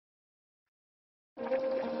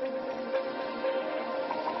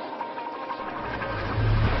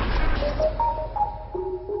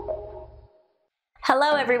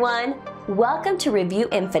Hello everyone! Welcome to Review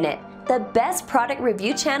Infinite, the best product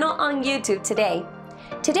review channel on YouTube today.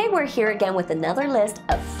 Today we're here again with another list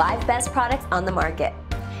of 5 best products on the market.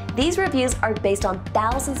 These reviews are based on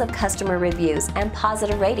thousands of customer reviews and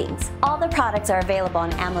positive ratings. All the products are available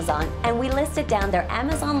on Amazon, and we listed down their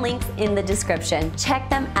Amazon links in the description. Check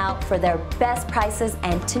them out for their best prices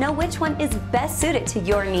and to know which one is best suited to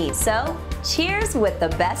your needs. So, cheers with the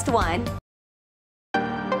best one!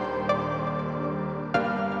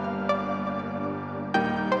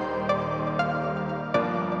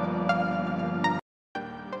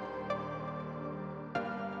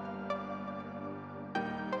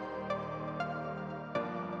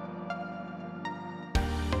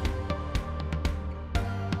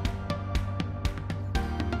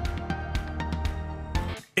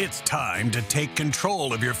 It's time to take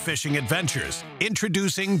control of your fishing adventures.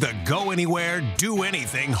 Introducing the Go Anywhere, Do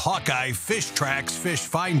Anything Hawkeye Fish Tracks Fish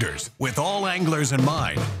Finders. With all anglers in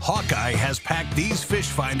mind, Hawkeye has packed these fish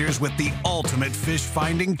finders with the ultimate fish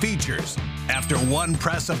finding features. After one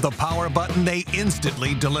press of the power button, they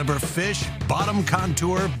instantly deliver fish, bottom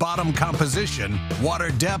contour, bottom composition, water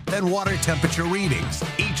depth, and water temperature readings.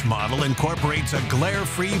 Each model incorporates a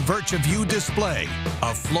glare-free VirtuView display,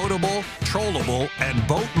 a floatable, trollable, and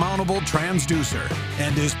boat-mountable transducer,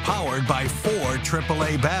 and is powered by 4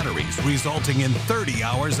 AAA batteries, resulting in 30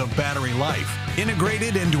 hours of battery life.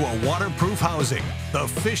 Integrated into a waterproof housing, the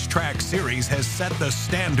Fish Track series has set the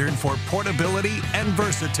standard for portability and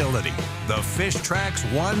versatility. The Fish Trax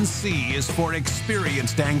 1C is for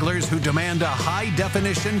experienced anglers who demand a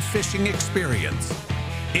high-definition fishing experience.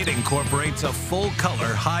 It incorporates a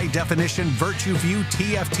full-color, high-definition VirtuView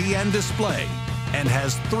TFTN display and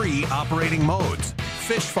has 3 operating modes: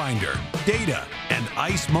 Fish Finder, Data, and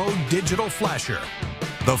Ice Mode Digital Flasher.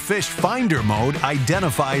 The Fish Finder mode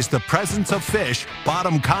identifies the presence of fish,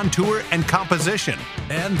 bottom contour and composition,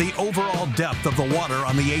 and the overall depth of the water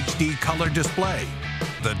on the HD color display.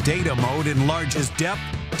 The Data mode enlarges depth,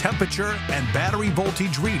 temperature, and battery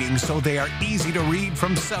voltage readings so they are easy to read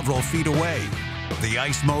from several feet away. The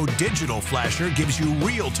Ice Mode Digital Flasher gives you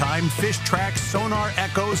real-time Fish Track sonar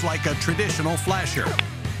echoes like a traditional flasher.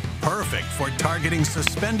 Perfect for targeting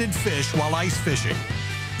suspended fish while ice fishing.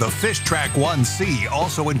 The Fish Track 1C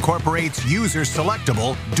also incorporates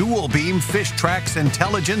user-selectable dual-beam Fish Track's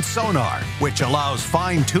intelligent sonar, which allows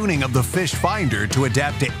fine-tuning of the fish finder to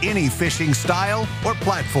adapt to any fishing style or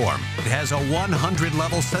platform. It has a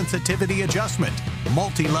 100-level sensitivity adjustment,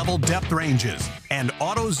 multi-level depth ranges, and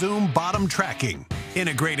auto-zoom bottom tracking.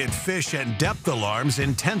 Integrated fish and depth alarms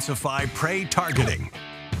intensify prey targeting.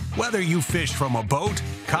 Whether you fish from a boat,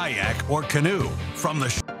 kayak, or canoe, from the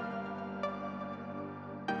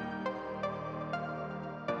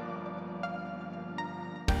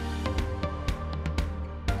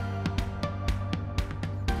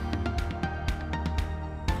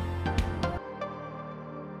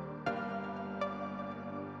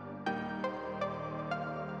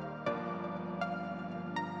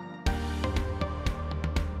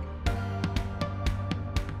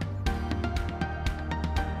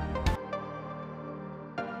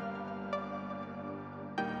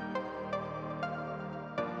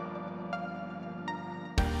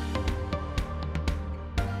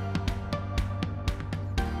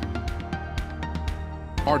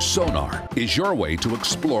Our sonar is your way to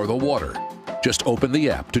explore the water. Just open the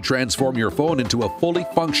app to transform your phone into a fully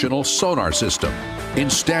functional sonar system. In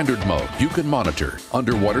standard mode, you can monitor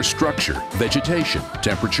underwater structure, vegetation,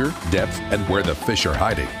 temperature, depth, and where the fish are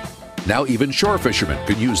hiding. Now even shore fishermen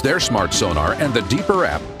can use their smart sonar and the deeper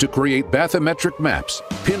app to create bathymetric maps,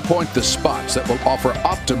 pinpoint the spots that will offer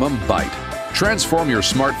optimum bite. Transform your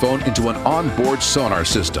smartphone into an onboard sonar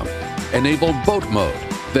system. Enable boat mode.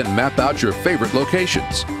 Then map out your favorite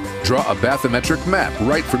locations. Draw a bathymetric map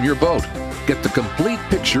right from your boat. Get the complete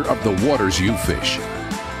picture of the waters you fish.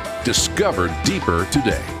 Discover deeper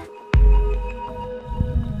today.